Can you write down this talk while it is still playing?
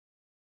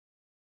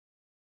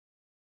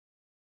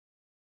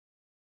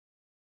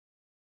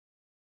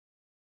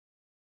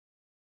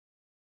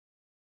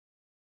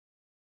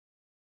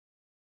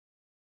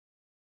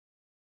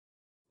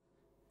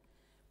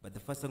But the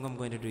first song I'm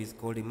going to do is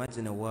called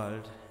Imagine a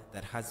World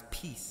That Has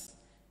Peace.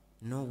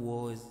 No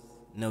wars,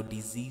 no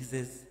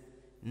diseases,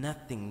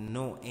 nothing,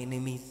 no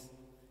enemies.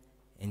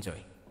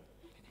 Enjoy.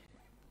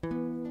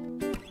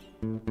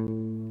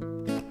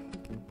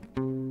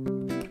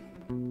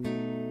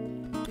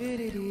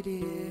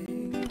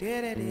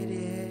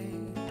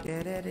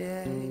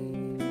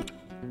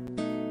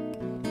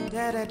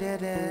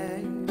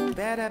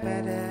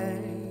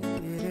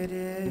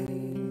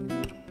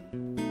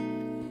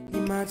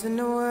 Imagine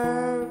a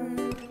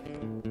world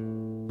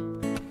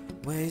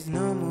where there's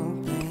no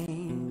more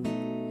pain,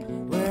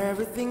 where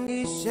everything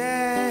is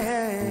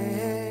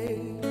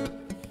shared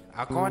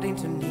according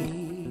to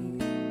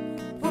need,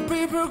 where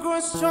people grow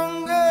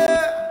stronger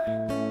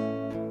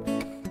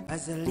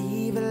as they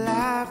live a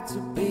life to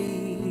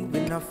be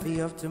with no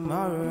fear of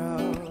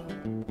tomorrow.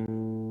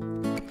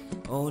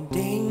 Oh,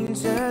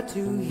 danger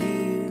to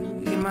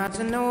heal.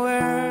 Imagine a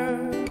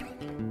world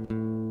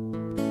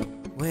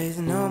where there's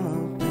no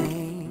more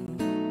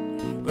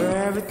pain, where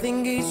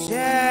everything is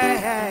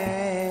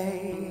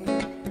shared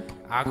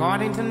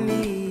according to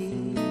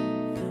need,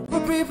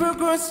 where people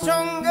grow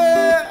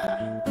stronger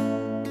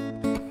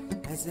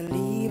as they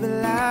live a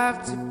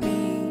life to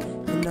be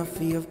with no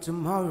fear of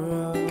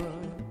tomorrow.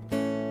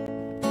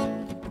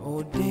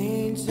 Oh,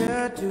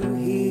 danger to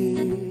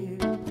hear.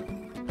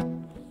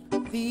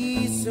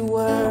 This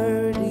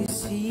word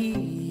is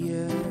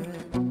here.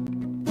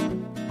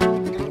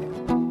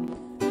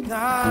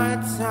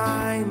 That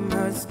time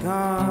has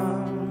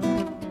come.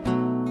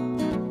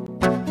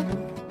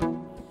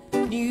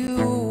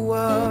 New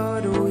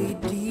word we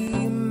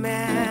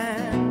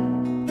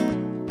demand.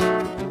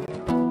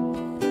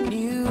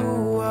 New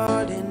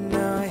word in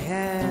our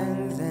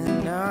hands,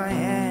 in our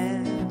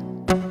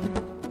hands.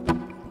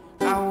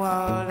 A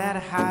world that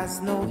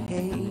has no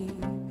hate.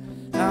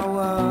 A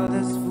world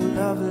that's full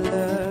of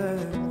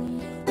love.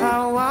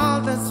 A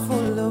world that's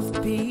full of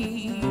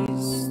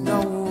peace.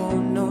 No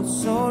one, no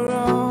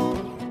sorrow.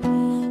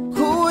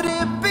 Could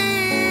it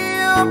be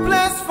a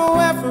place for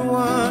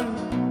everyone?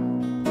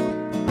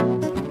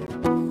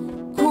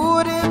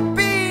 Could it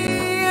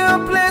be a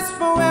place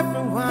for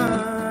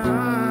everyone?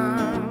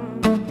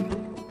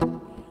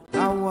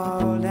 A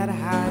world that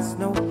has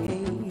no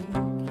hate.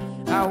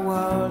 A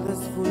world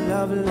that's full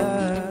of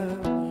love.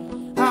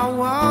 A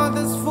world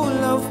that's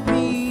full of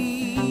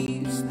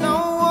peace. No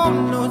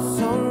one, no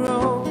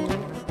sorrow.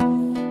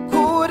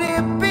 Could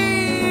it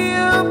be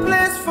a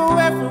place for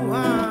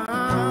everyone?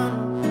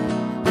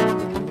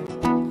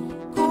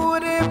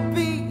 Could it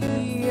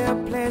be a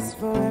place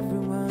for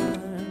everyone?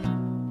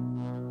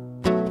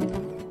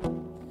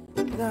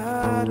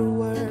 That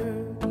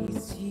word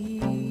is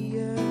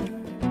here.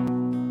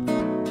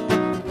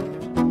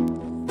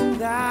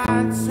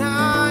 That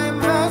time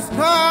has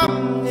come.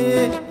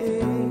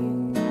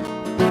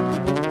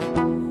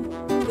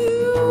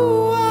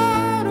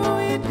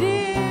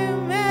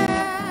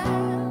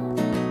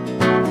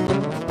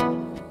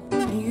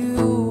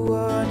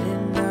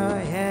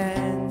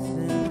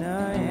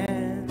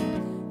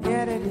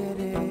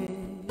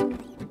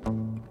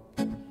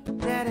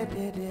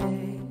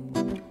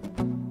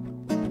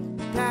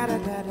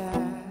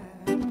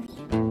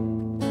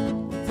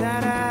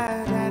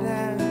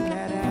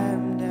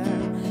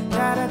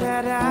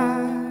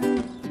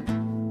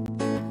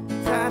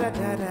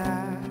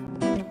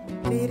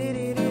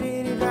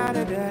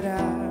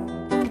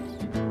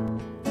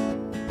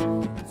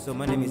 So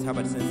my name is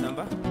Herbert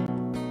Ssensamba.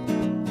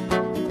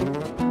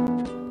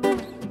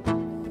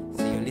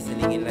 So you're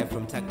listening in live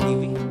from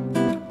TAGTV,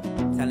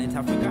 Talent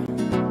Africa.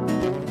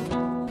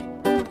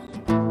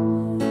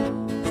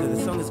 So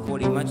the song is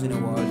called Imagine a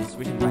World. It's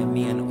written by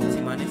me and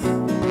Otimanis.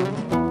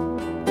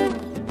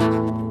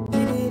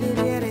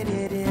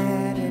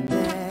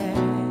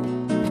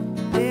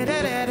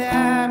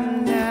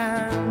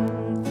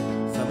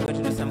 So I'm going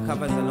to do some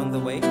covers along the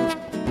way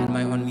and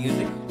my own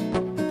music.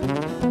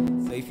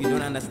 So if you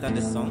don't understand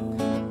the song,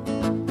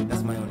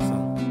 that's my own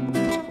song.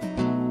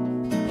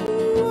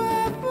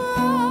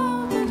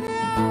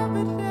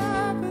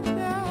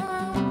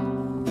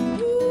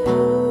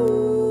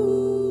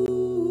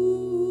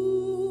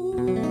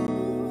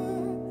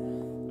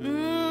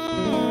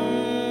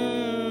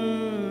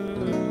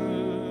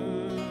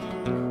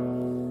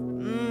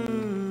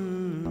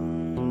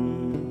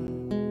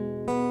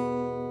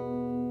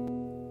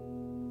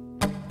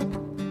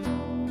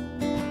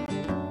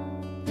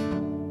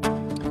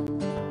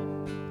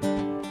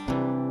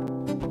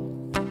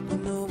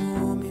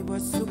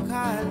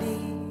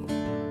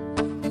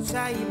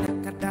 China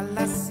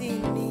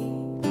kadalasini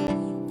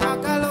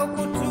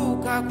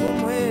kakalokutuka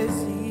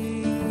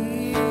kumwezi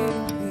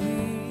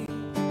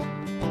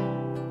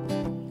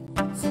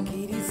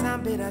sikiriza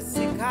mbera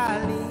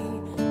sekali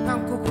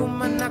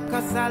kankukuma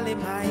nakazale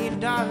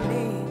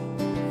maidali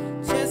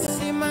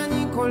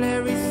chesimanyi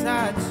kole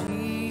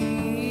risachi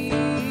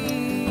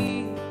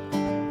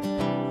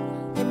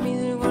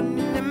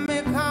emilingoni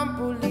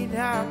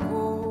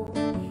nemekampulidako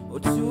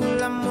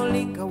otula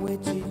molika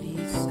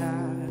wechilisa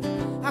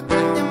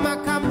akanyama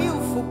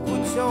kamyufu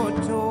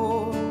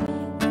kuchoto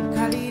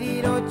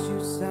kaliriro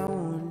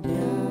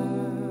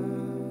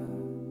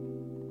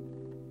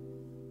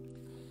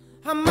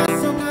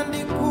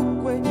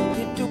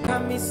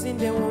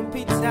misinde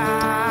wumpita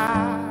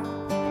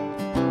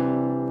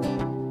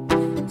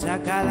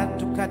njagala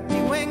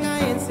tukatiwe nga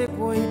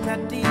enseko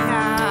etatia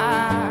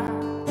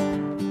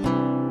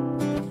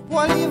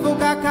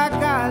walivuga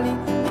kakali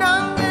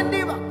nange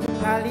ndiba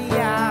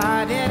kukalia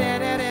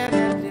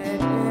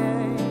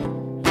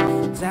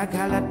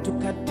njagala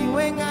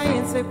tukatiwe nga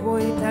enseko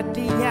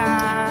etatia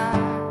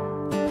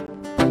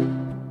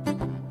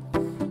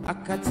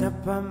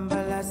akachapa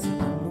mbalasi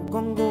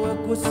mugongo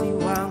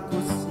wekusiwa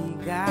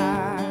nkusiga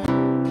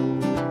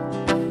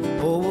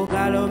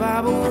obugalo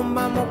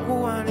babumba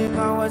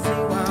mukuwanika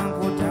waziwa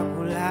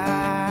nkutakula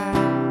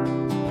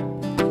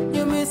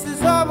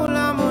nyumisiza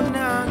obulamu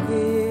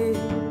nange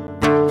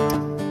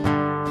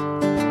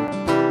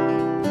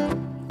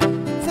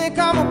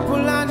teka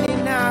mupulani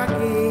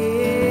nange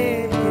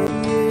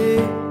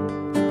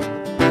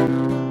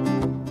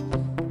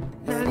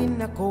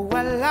nalinako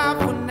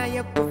walafu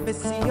naye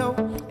kufesiyo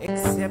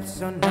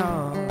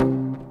exceptional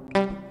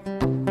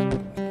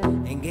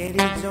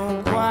engeri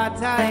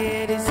gyonkwata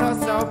eri so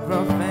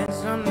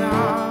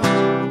professional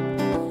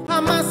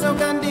amaaso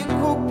gandi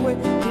kugwe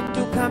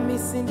kituka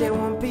misinde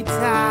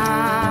wumpita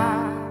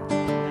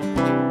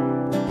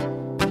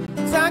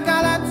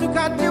njagala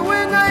tukatiwe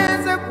nga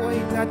yenze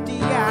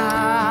kwoitatia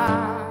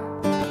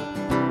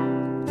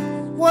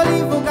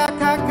wolivuga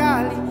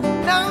kakali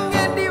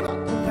nange ndiba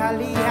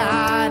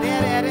kukalia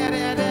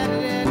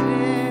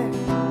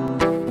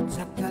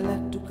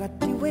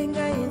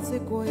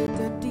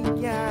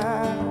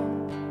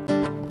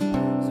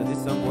So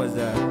this song was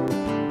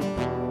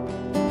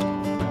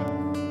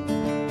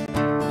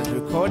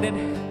recorded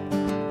and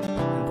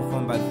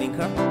performed by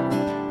Thinker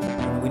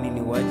and Winnie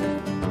Niwaja.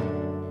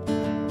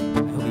 I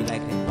hope you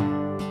liked it.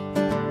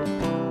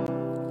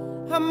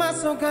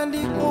 Amaso kandi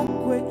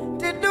kukwe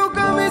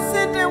tiduka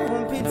misinde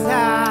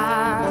wumpita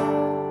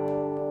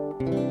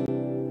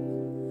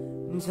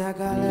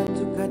njagala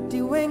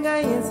tukatiwe nga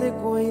yenze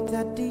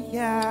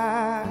kwoitatia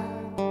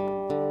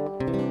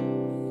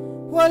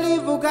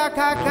walivuga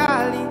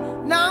kakali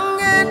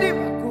nange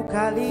ndiba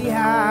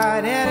kukalia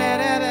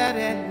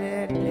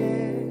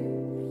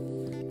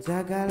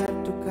njagala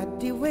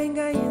tukatiwe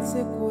nga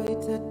yenze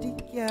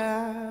kwoitatia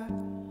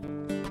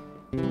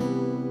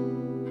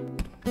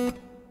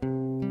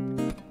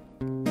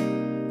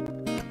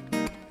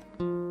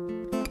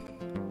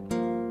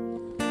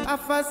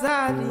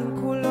afadhali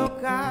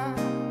nkuloka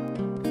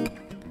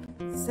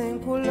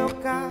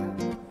senkuloka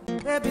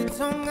baby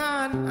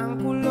tongan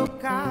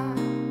ankuloka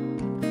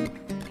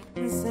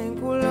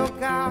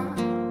senkuloka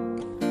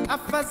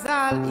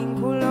afadhali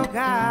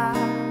nkuloka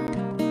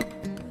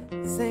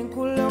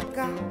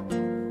senkuloka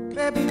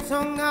baby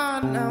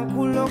tongan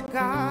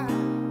ankuloka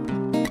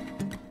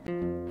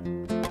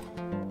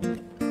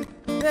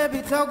baby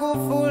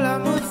togufula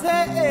muse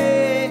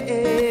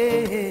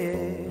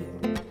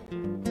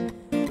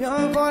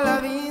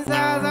yongola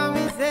bizaza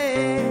mise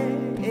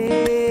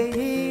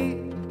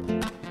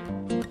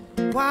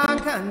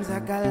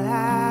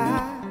wakanjagala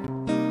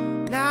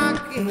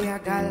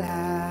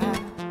nakeyagala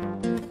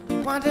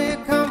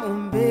wandeka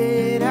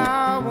mumbera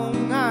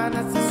wongana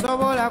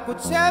sisobola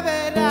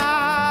kuchebera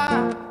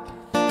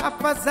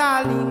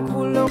afadhali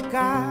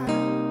nkuloka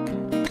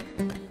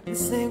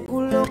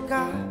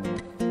nsenkuloka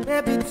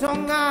baby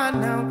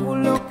tongana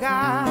nkuloka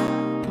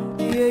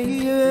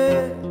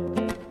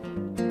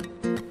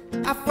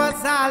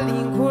afadhali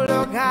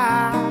nkuloka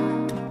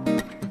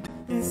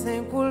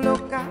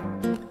nsenkuloka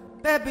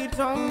baby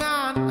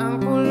tongana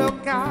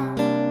nkuloka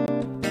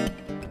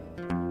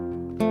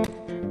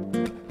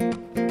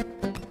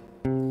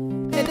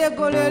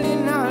edegoleli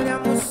nalya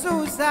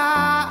mususa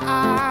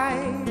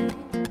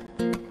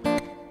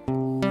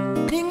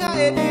ninga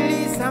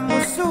edilisa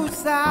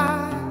mususa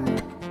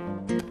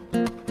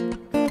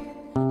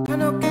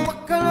kanoki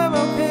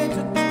wakalaba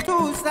pecho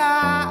tutusa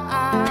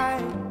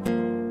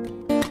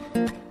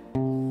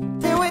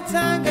tewe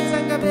tanga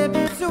tanga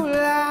baby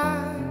tula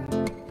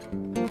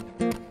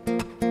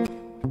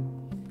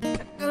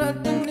chakala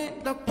tuni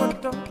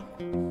tokoto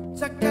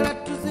chakala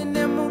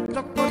tuzine mu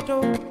tokoto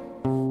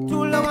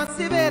tula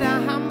wasibera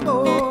hambo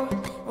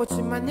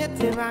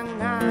ochimanyete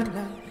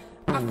bangana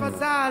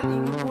afadhali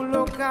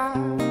nkuloka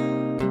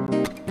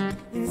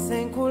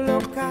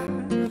nsenkuloka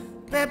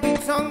baby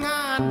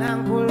tongana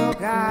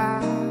nkuloka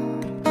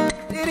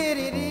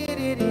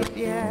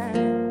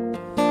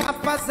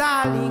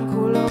afadhali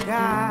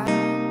nkuloka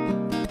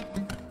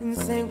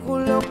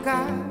nsenkuloka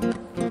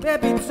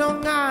baby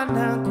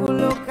tongana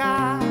nkuloka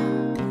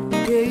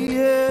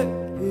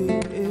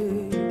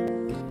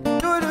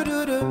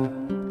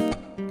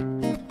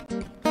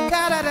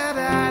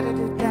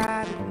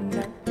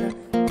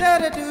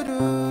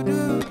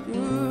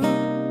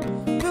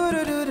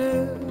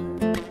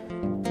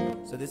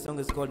So this song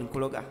is called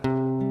Nkuloka.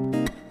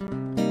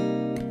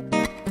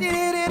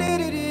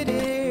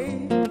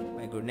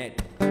 My grenade.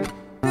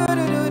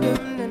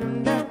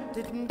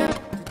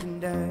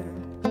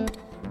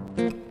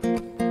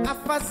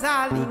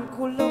 Afadhali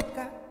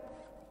nkuloka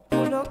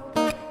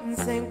kuloka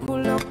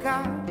nsenkuloka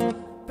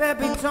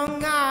baby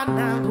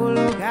tongana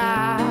nkuloka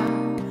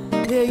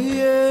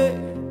yeah.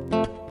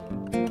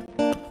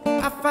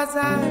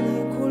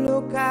 Afazali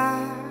kuloka,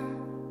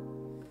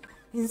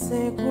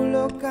 inse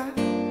kuloka,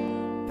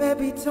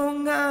 baby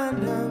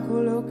tongana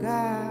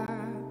kuloka.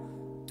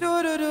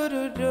 Do do do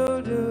do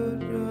do do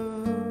do.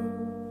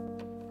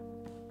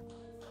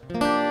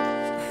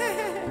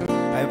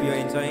 I hope you're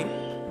enjoying.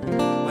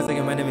 Once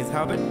again, my name is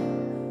Herbert.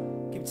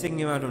 Keep checking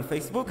him out on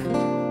Facebook,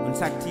 on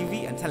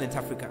TAGTV and Talent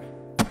Africa.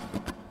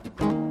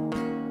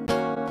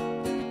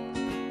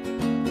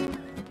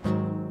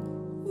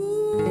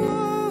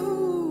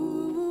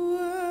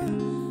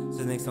 So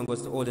the next song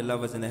goes to all the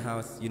lovers in the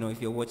house, you know,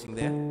 if you're watching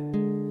there.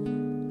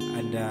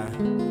 And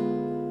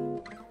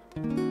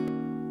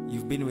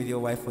you've been with your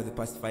wife for the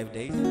past 5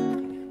 days.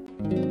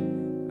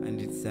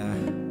 And it's,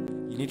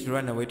 you need to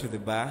run away to the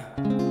bar,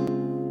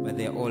 but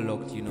they're all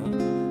locked, you know.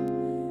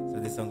 So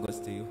this song goes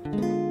to you.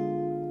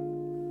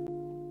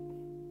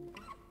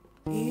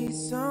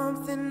 It's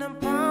something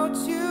about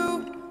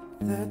you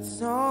that's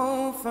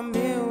so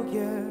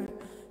familiar.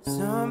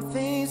 Some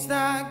things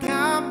that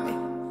got me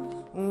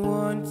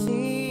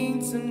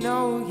wanting to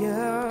know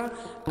you.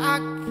 I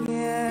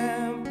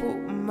can't put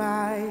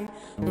my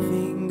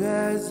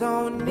fingers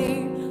on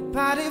it,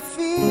 but it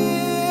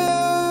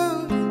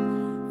feels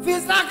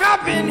like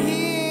I've been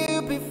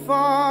here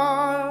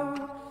before.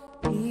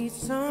 It's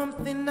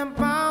something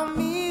about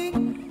me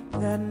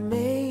that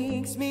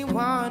makes me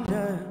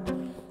wonder.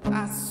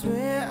 I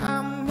swear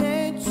I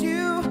met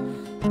you,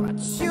 but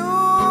you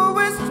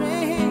were a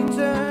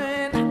stranger,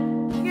 and I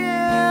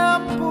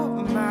can't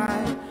put my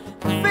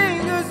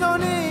fingers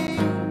on it.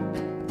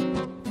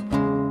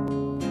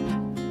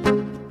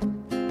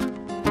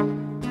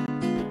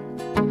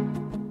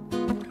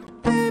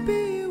 Baby,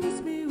 it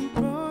was me who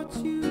brought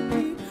you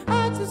here.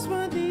 I just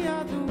went the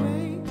other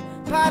way,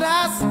 but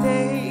I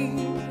stayed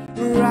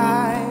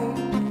right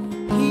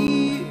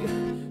here,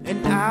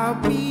 and I'll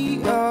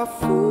be a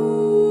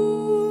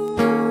fool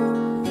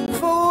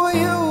for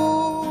you.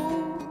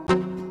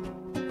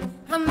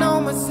 I know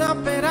myself,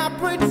 but I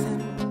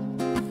pretend.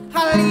 I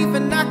leave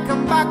and I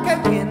come back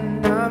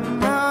again.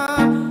 I'm a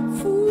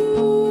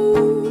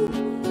fool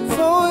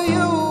for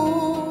you.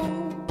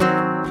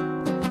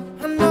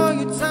 I know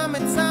you time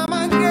and time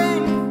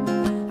again.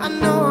 I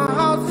know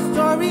how the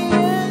story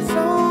is.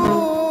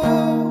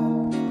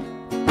 Oh,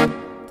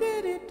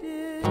 did it,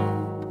 did.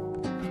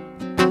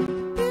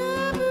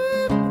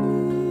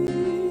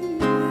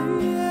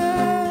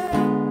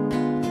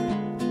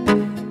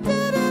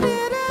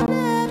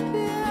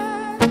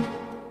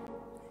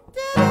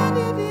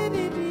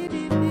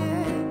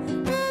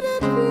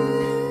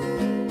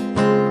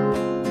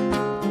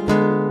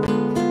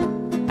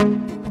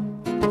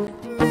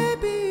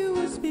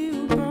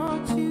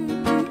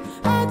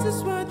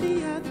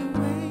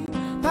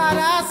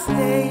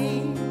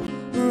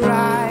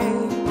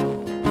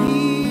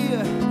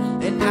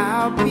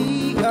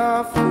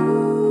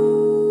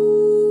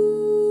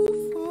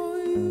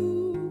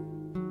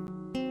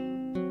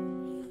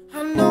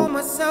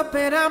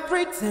 But I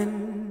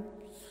pretend.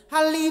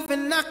 I leave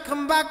and I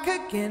come back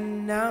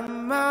again.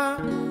 I'm a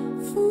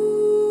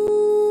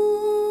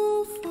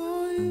fool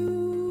for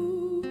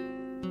you.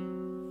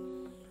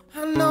 I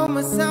know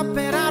myself,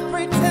 but I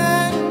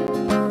pretend.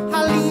 I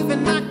leave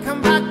and I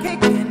come back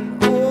again.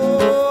 Oh,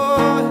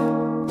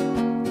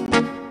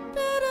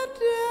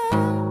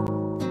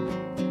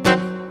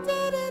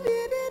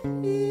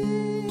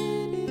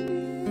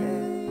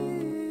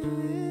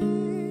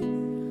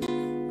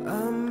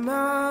 I'm a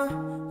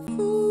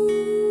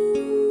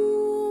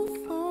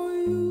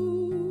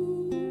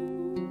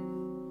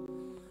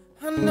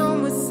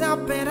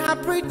but I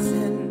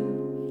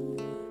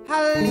pretend.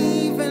 I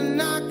leave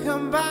and I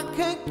come back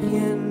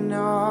again.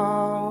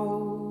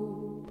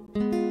 No.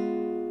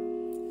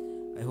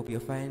 I hope you're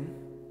fine.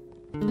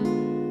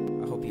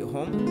 I hope you're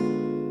home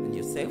and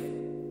you're safe.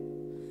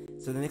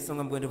 So the next song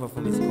I'm going to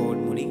perform is called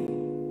Muni.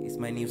 It's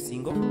my new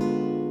single.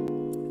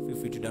 Feel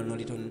free to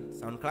download it on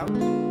SoundCloud.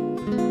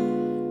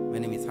 My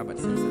name is Herbert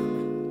Ssensamba.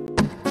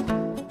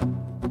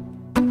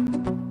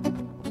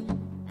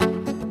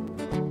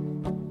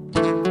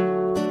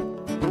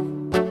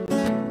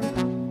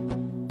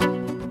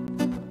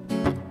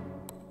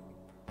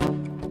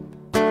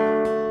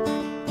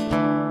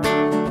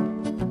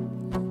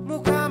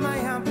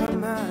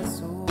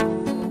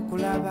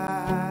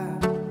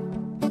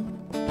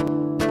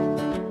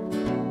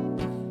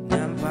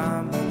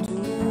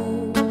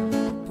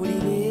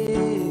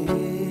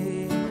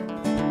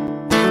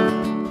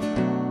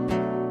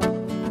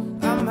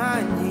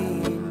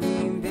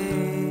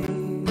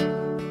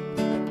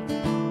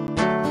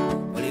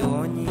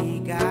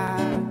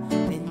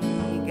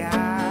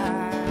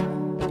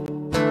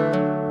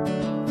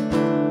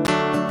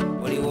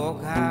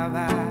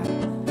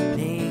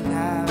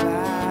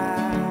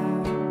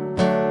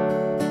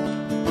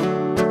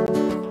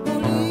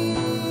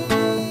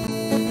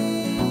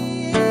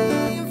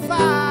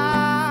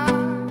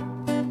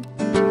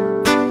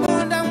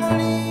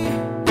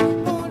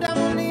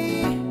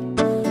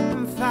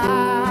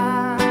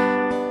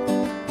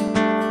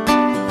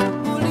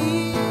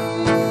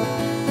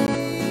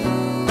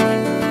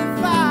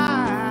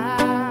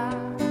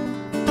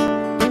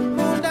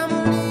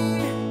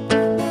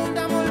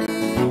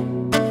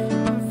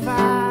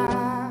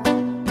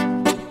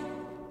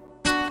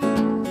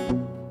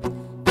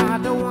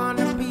 don't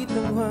wanna be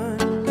the one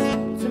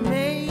to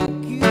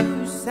make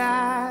you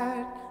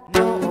sad.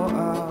 No,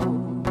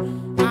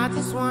 I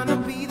just wanna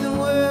be the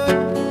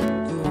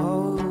one to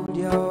hold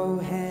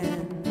your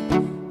hand.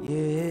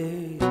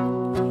 Yeah,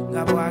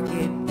 go walk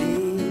it,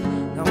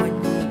 go and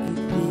make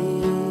it.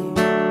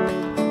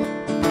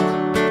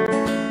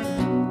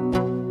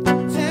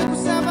 Take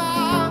Saba,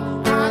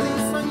 Ali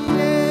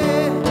Sonye,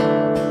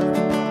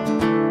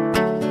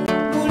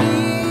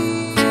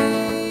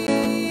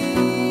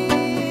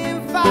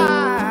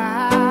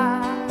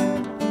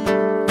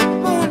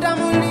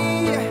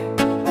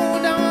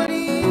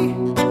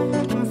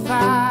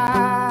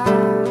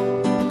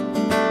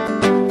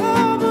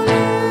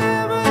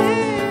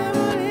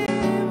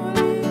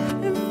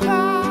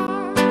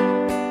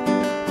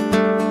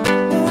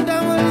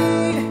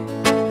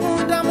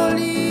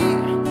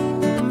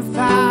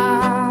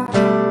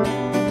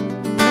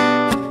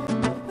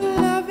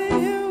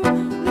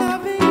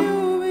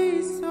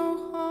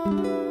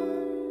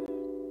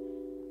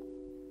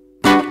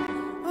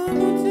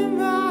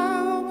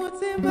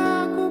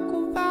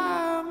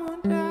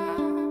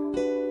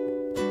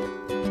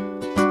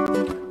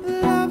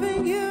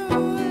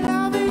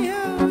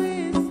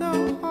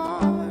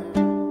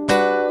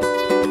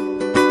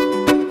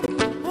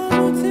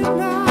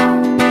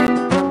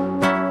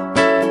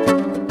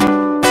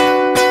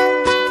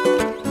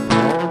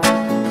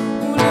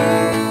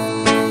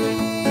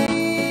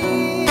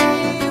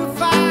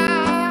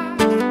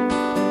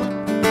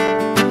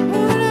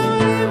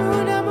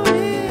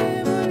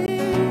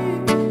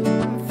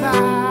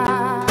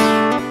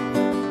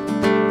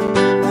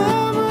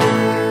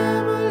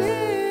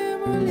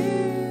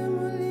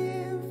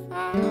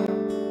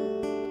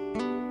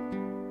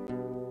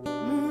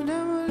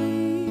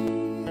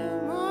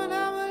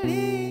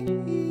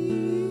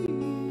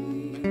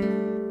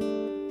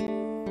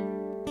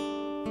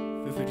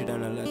 feel free to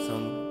download that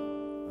song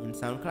on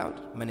SoundCloud.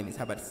 My name is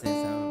Herbert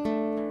Ssensamba.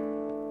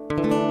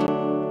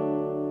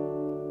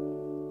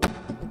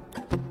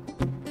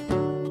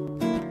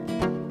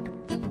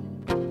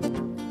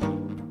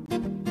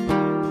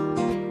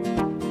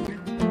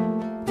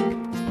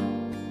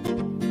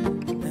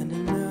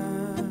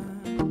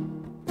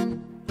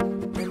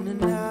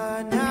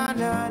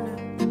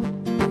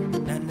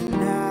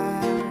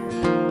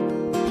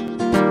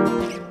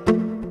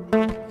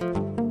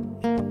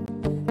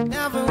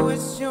 Never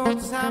waste your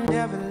time,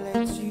 never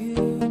let you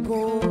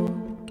go.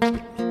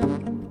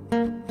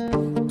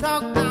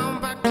 Talk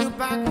down back to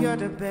back, you're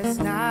the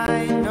best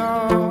I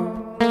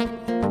know.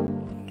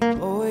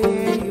 Oh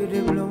yeah, you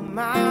did blow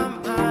my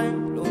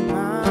mind, blow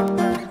my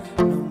mind,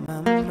 blow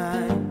my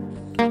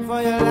mind.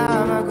 For your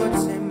love I could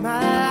save my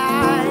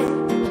life.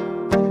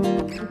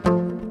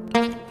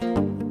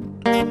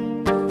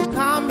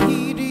 Come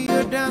here, do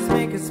your dance,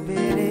 make a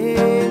spit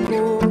it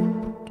go.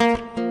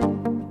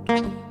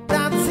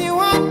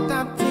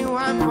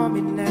 For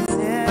me nice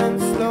and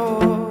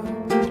slow.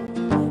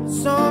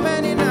 So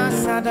many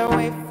nights I'd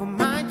wait for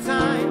my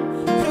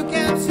time to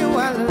get you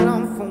all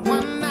alone for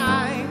one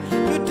night.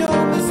 You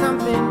told me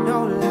something, no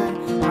lie,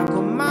 I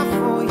come out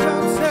for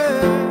your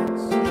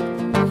touch.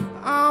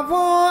 I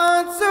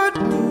want to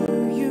do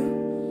you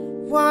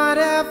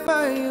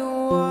whatever you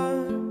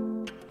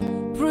want.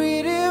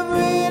 Pretty,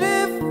 pretty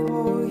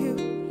for you.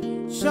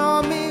 Show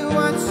me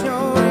what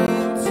you're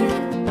into.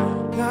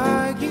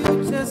 Girl, you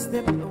just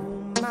blow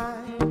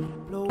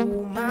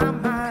my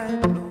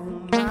mind,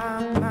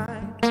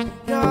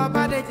 your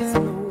body just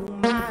blow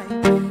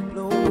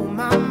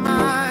my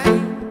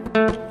mind,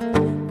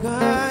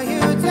 girl,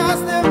 you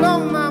just blow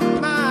my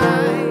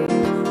mind,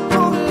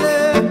 oh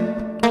love,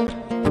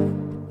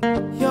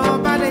 your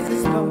body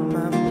just blow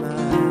my mind.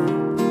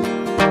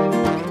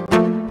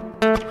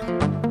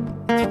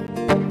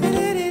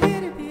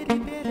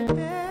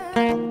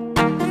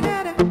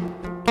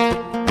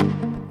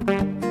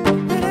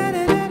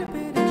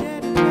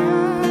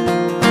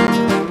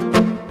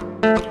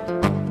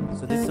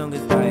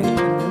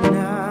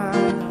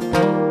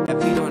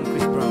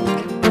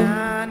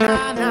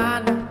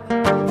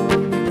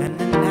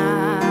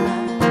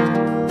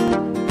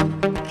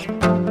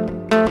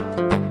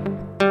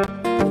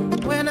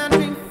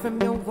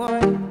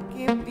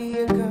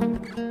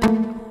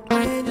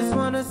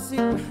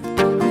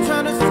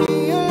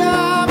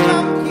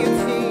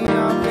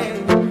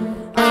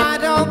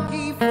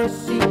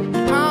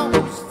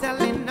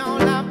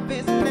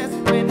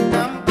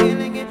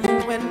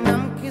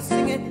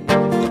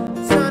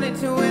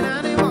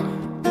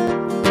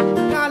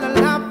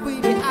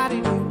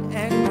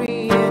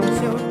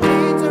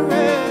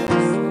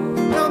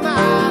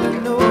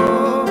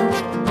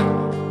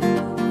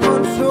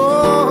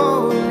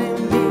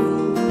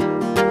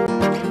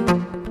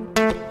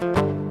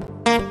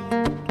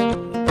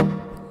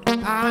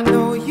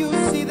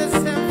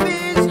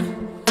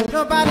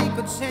 Nobody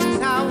could change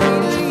how we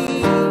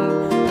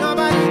live.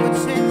 Nobody could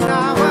change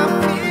how I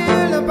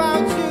feel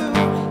about you.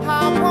 I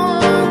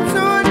want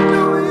to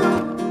do you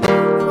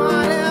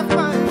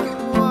whatever you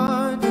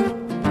want.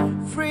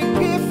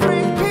 Freaky,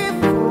 freaky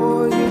for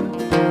you.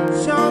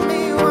 Show me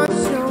what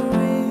you're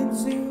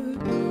into.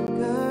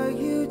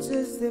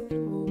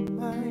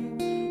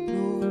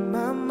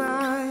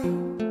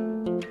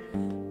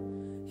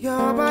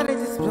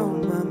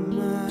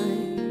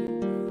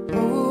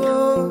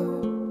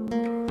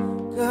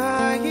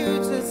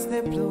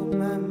 say blow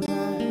my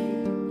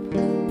mind,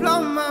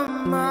 blow my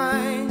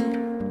mind.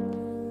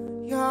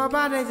 Your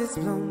body just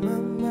blow my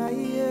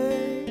mind,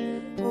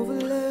 yeah, over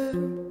love.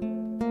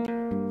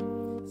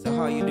 So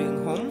how are you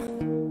doing home?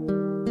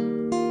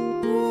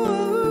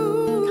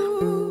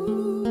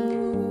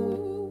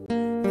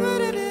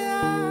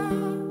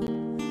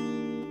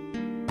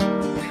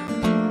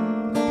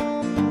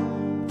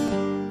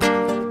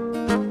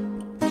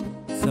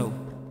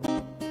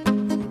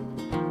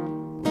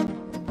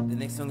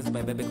 Song is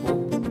by Baby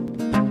Cool.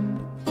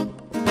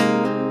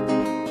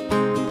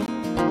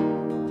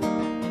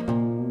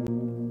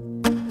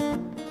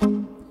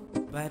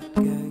 But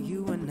girl,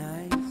 you are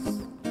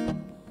nice.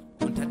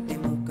 Untate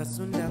muka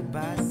sunda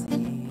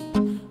basi.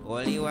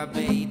 Oli wa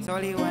bait,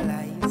 oli wa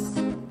lies.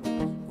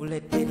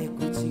 Uletele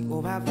Gucci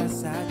over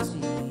Versace.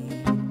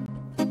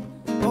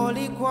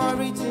 Oli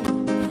quality,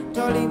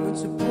 toli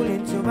mutu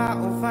pulling to my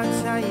over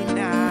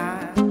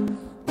China.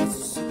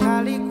 This is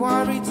Kali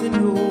quality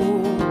no.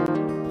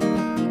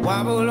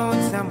 Wabulon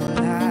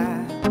samula,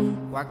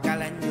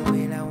 wakala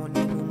nyuela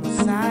onimu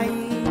musai.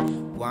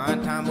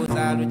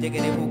 Wantambuza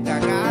lujegere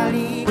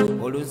bukagali,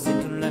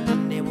 olusitula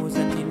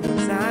nebuza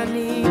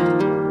tinuzani.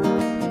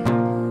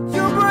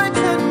 You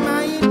brighten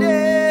my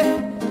day,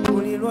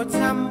 ulilo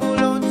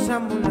tambulon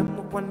samula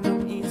mukwano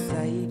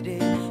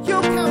inside.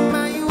 You come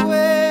my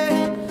way,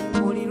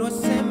 ulilo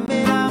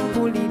sembera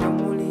ulilo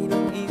mulilo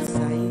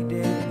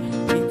inside.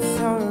 It's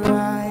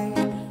alright,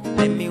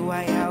 let me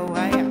wire.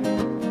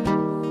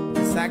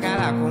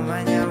 Sagala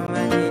kumanya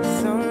manya,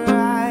 it's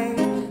alright.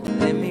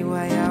 Let me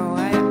wire.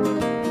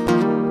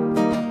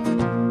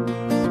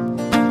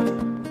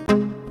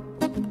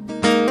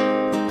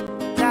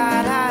 Da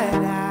da da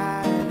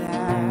da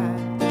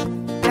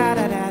da da da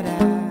da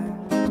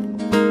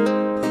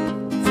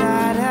da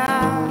da.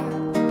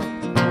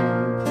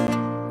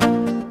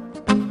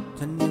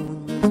 Tani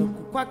unyezo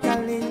kwa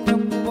kalenda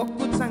kwa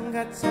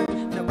kutangata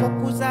na kwa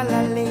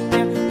kuzala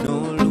lenya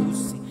no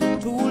lusi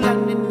tula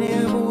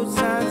nenebu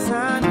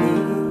sazani.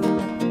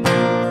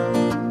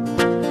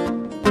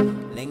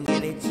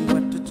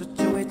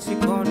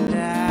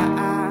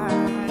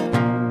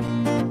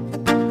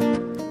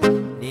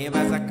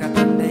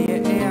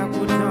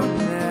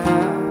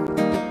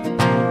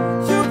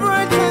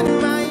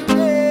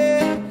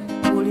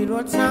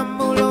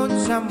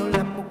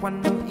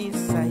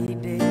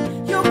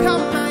 You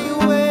come my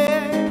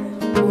way,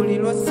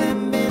 ulilo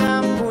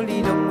sembera,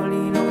 ulilo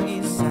mulilo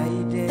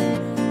inside.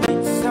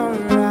 It's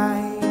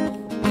alright,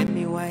 let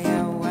me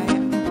wire.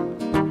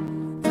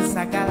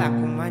 Sagala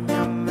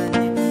kumanya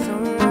manya, it's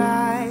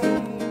alright.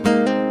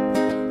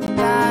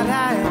 Da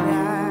da da.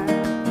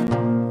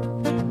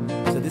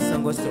 So this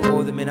song goes to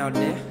all the men out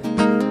there.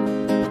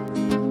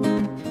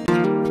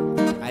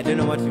 I don't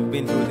know what you've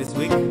been through this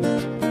week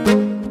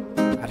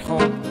at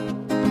home.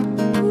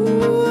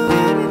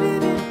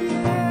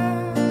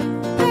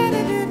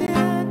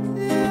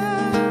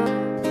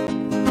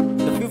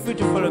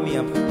 To follow me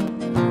up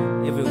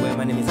everywhere.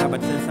 My name is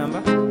Herbert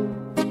Ssensamba.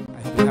 I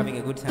hope you're having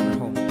a good time at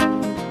home.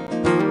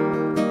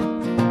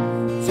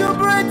 You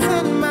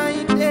brighten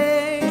my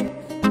day.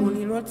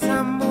 Ulilo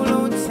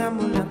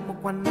tambula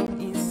mukwano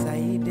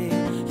inside.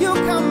 You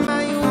come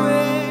my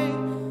way.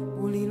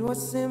 Ulilo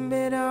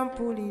sembera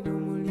ulilo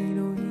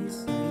mulilo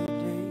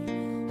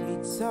inside.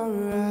 It's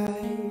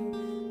alright.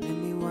 Let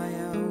me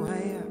wire.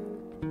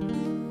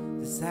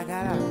 The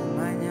sagala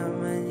kumanya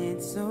manya,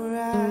 it's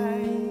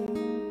alright.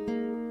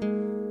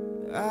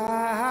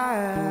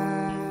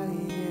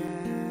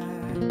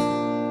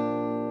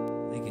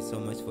 Thank you so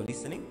much for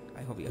listening.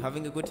 I hope you're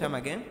having a good time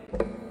again.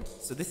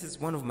 So this is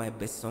one of my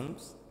best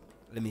songs,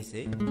 let me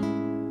say.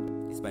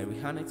 It's by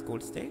Rihanna, it's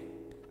called Stay.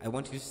 I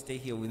want you to stay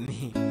here with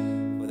me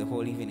for the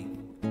whole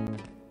evening.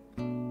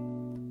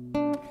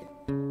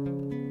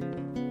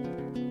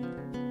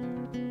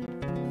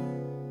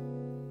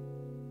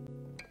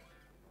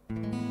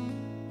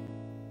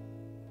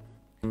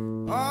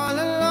 All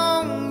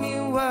along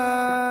it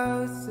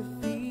was a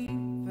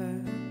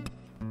fever.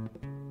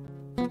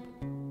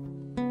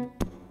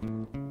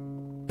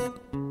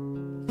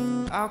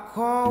 A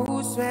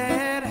cold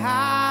sweat,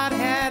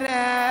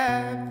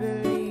 hot-headed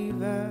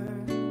believer.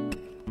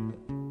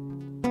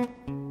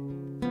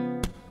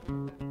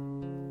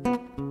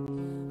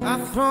 I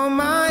throw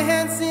my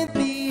hands in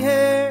the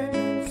air,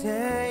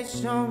 say,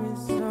 show me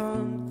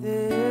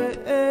something.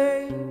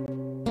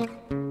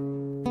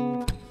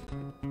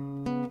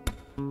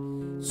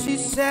 She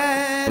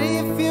said,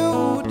 if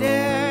you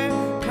dare,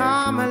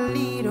 come a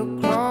little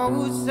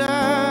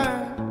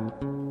closer.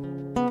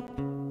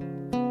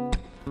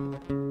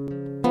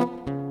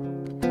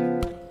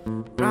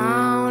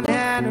 Round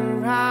and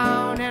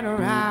around and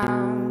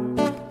around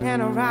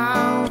and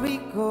around we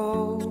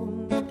go.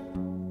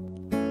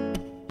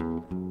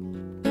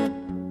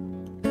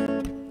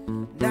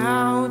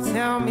 Now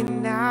tell me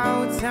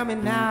now, tell me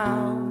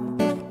now,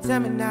 tell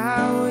me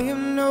now you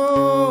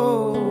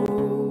know.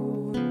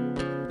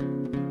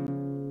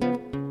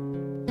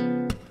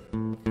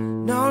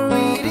 Not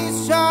really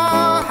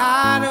sure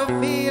how to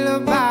feel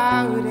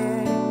about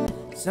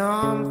it.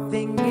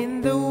 Something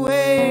in the way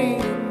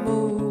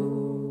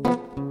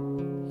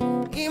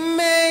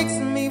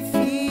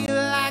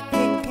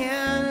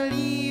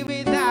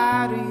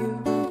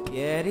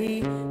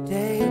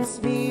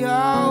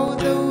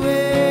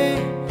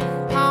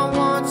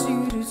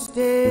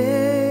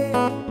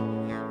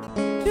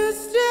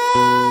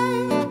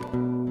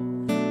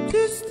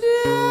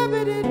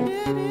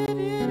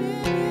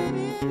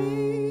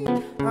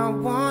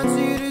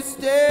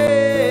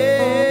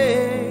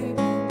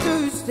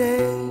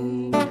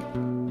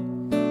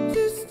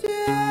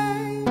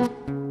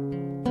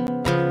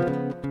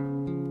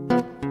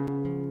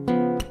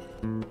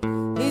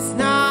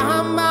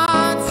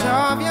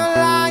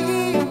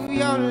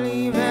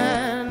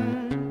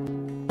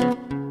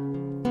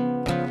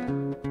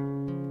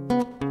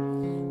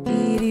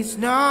It's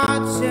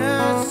not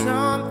just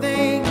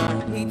something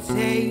it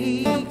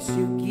takes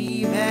to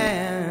give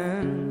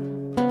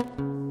in.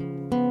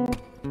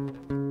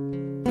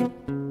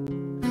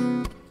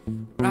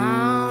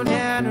 Round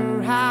and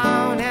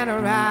around and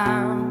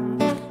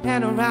around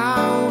and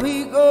around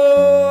we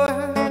go.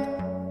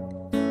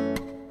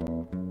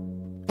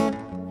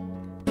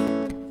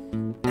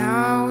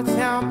 Now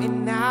tell me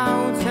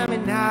now, tell me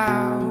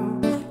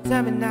now,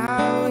 tell me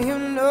now, you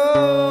know.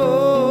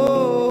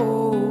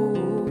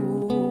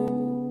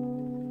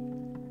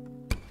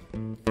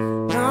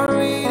 Not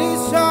really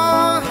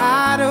sure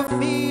how to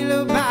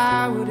feel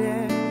about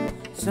it.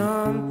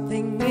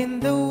 Something in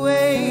the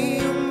way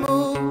you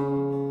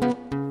move,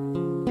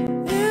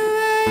 it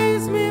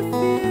makes me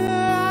feel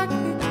like a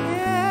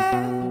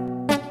kid.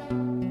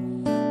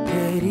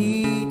 But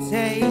it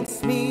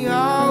takes me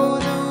all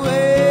the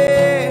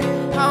way.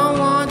 I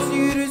want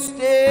you to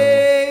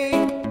stay,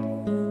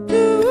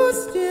 to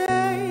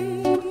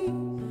stay.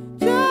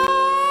 Da,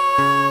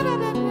 da,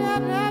 da, da,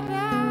 da,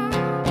 da.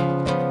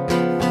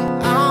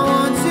 I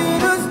want you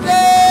to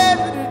stay,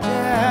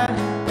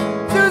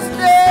 to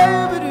stay,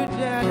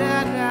 da, da,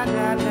 da,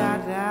 da, da,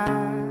 da.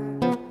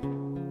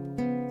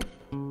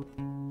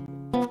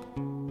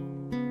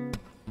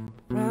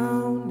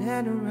 Round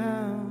and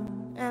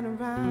around and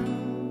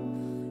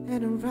around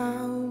and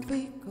around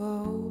we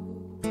go.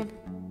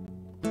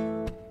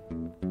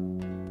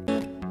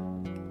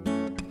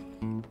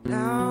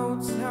 Now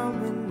tell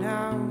me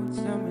now,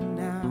 tell me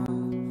now,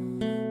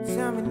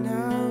 tell me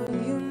now,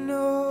 you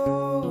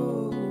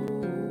know.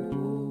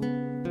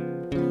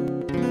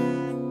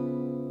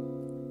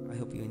 I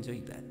hope you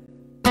enjoyed that.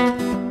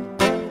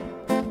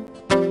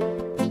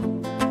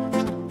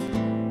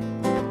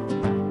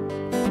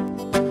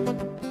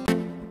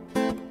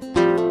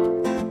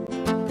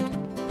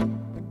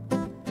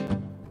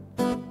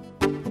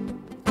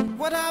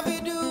 What have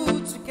you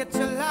do to get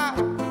your love?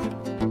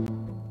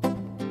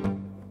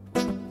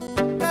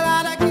 Girl,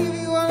 I'd give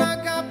you all I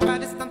got,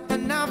 but it's not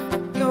enough for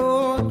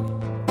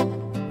you.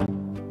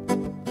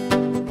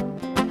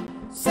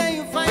 Say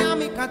you fire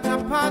me, cut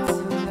apart to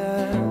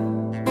love.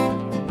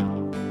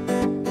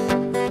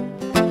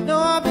 No,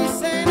 I'll be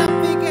saying I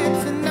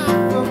forget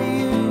enough of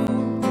you.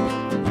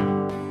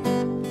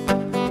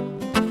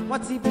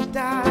 What's he be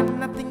done?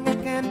 Nothing I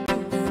can do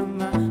for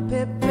my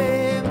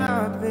baby,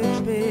 my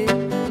baby.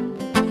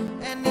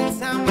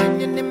 Anytime when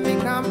you need me,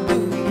 come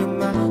through. You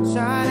my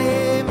shawty,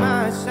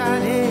 my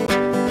shawty.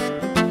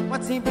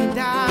 What's he be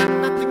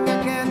done? Nothing I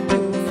can do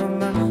for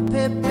my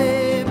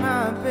baby,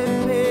 my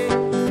baby,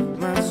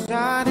 my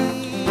shawty,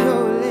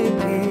 oh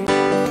lady,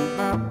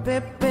 my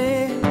baby,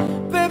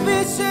 baby,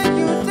 say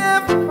you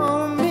there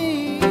for me.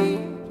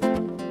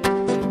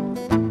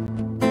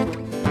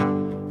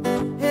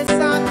 Yes,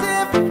 I'm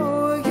there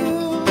for you.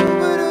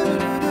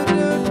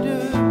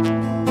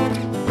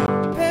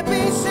 Baby,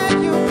 say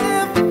you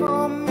there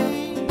for me.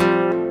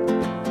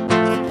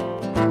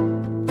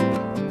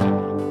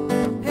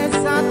 Yes,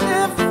 I'm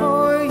there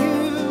for you.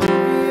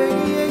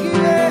 Yeah,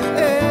 yeah,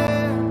 yeah.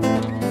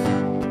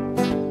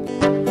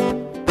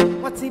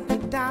 What's it be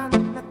done?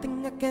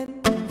 Nothing I can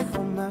do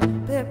for my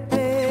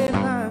baby,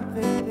 my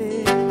baby.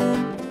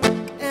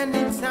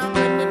 Anytime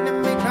when the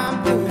enemy come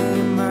through,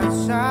 you my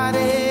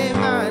shawty,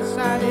 my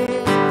shawty.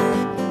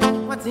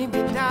 What's it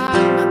be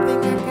done?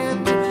 Nothing I can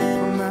do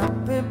for my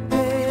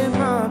baby,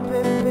 my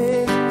baby,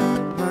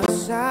 my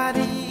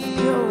shawty,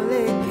 oh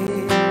lady.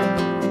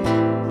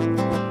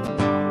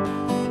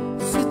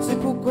 Siti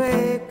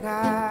kukweka,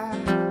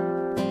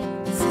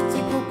 siti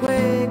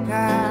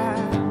kukweka,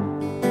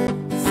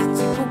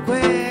 siti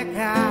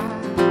kukweka.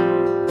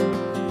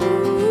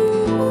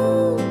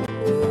 Ooh,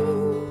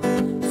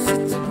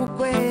 siti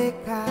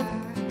kukweka,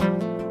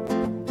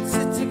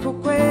 siti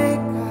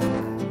kukweka,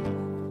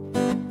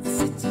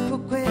 siti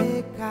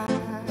kukweka.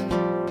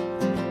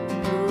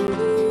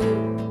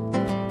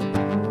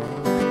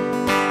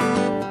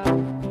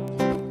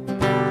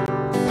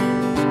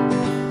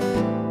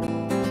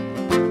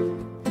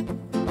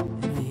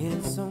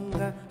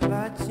 Ensonga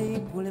lwaki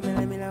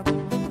kulemelemeraku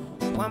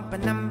wampa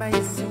namba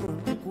y'essimu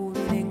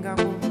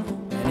nkukubirengaku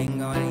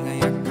nalinga walinga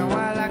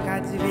yakawala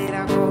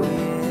kakibeerako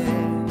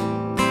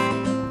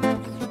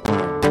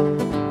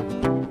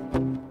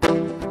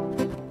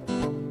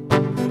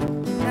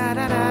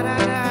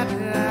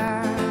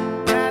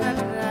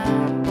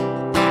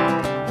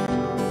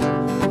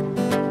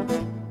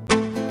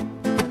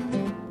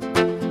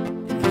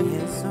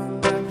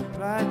ensonga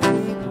lwaki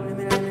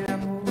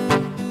kulemelemeraku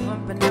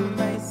wampa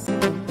namba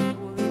y'essimu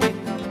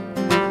nkukubirengaku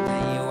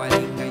naye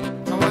walinga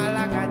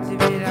yakawala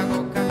kakibeerako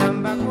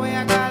kagamba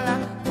koyagala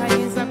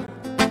kayinza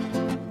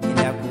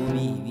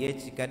edakumi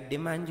byekikadde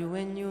manju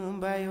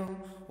w'ennyumba yo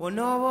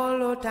onooba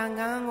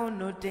olotanga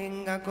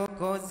ng'onotengako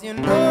 'cause you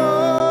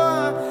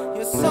know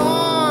you're so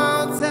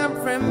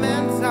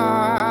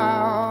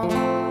temperamental.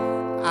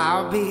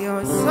 I'll be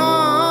your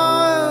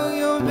song,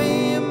 you'll be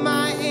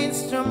my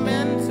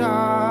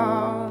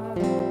instrumental.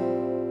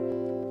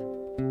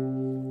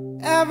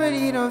 Every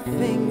little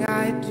thing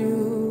I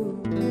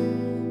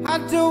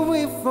do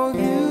it for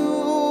you,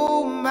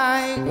 my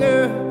my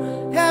girl.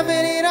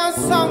 Heaven ain't a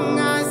song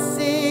I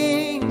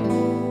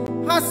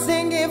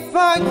sing it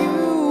for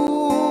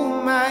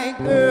you, my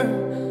girl.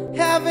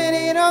 Heaven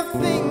ain't a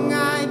thing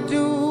I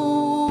do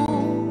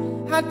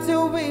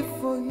it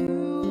for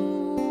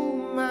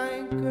you, my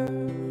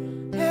girl.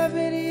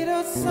 Heaven ain't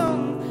a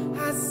song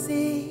I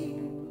sing.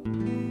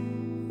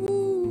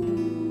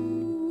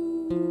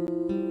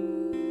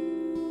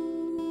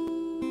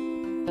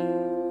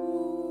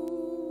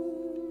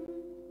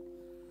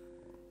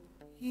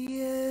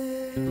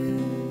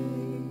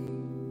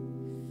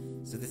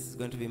 So this is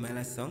going to be my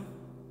last song.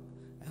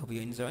 I hope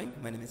you're enjoying.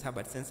 My name is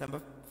Herbert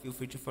Ssensamba. Feel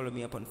free to follow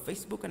me up on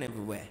Facebook and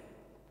everywhere.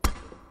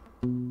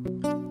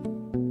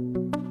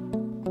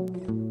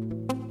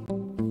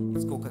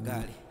 It's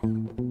Kokagali.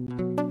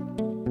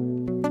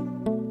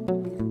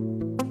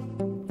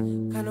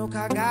 Kano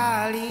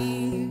kagali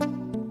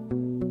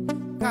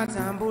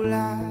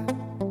katambula,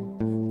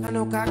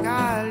 kano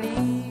kagali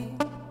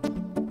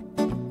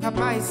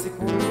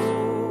kabicycle,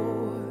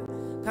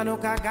 kano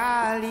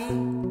kagali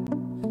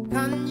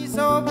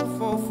kanyizobu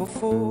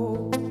fofofo.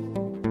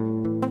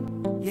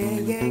 Yeah,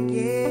 yeah,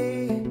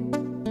 yeah.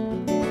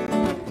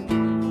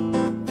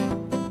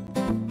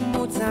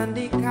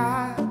 Mutandika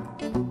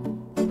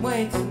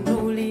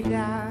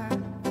mwetundulida,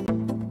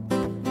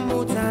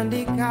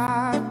 mutandika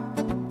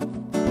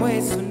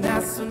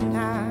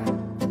mwesunasuna,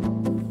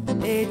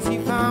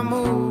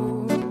 etivamu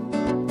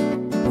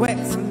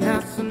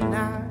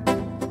mwesunasuna,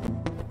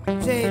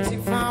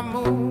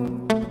 etivamu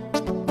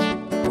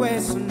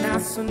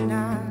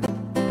mwesunasuna.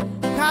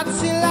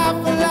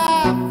 Katsilapu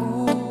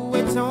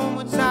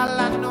etomu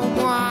chala no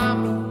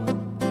mwami,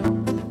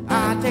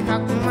 ateka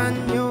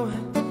kumanyo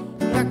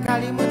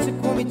ngakali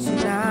mutikumi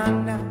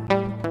chinana.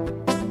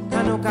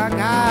 Kano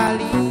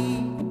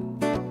kagali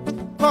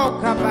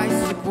koka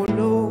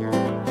bicycle,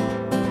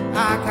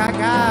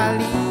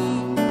 akagali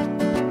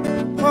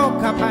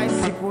koka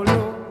bicycle.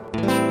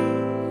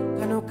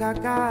 Kano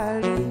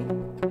kagali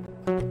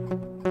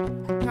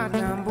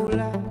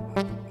katambula,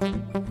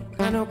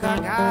 kano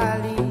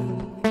kagali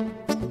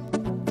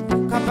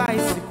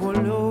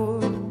kabicycle,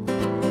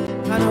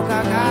 kano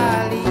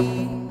kagali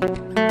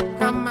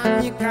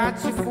kamanyika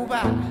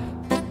chifuba,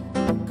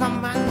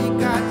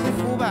 kamanyika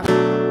chifuba,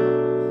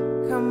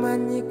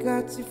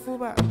 kamanyika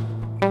chifuba.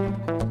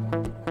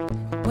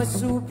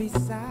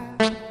 Wesubisa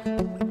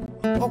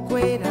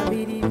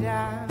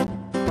okwedabirira,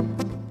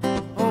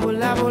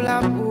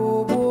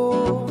 obulabulabubu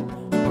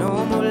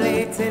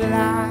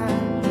n'omuleetera.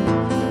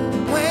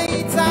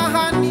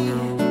 Mweyitahani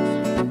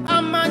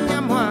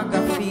amanya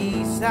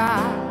mwagafiisa,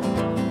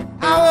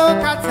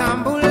 awo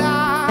katambula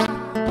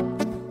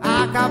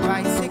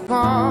akabicycle.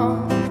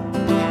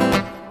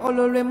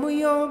 Olwo lwe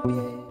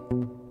muyombye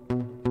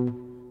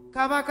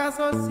kaba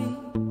kasozi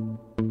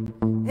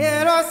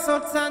era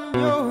osota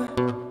nnyo,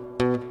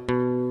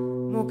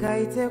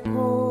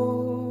 mukayiteko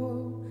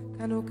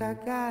kano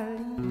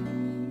kagali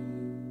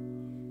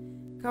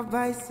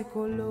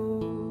kabicycle,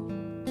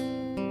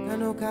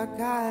 kano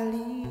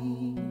kagali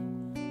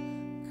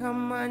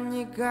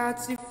kamanyika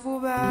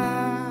chifuba.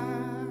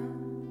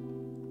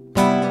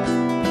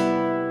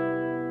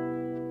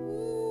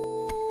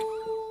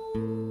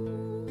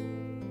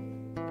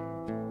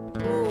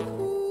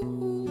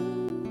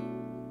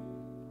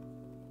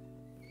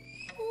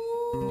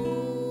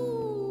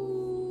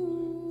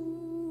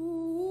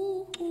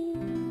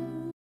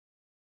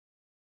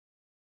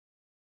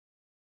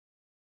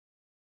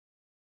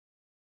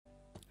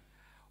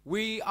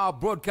 We are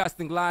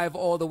broadcasting live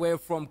all the way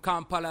from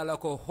Kampala,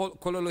 local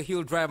Kololo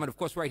Hill Drive, and of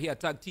course right here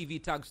at Tag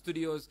TV, Tag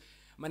Studios.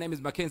 My name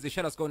is Mackenzie.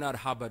 Shout out going out to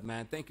Herbert,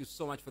 man. Thank you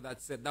so much for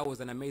that set. That was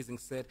an amazing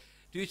set.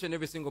 To each and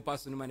every single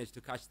person who managed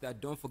to catch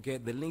that, don't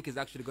forget the link is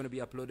actually going to be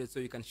uploaded,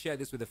 so you can share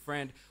this with a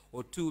friend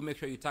or two. Make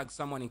sure you tag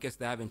someone in case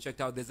they haven't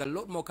checked out. There's a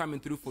lot more coming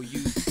through for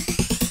you.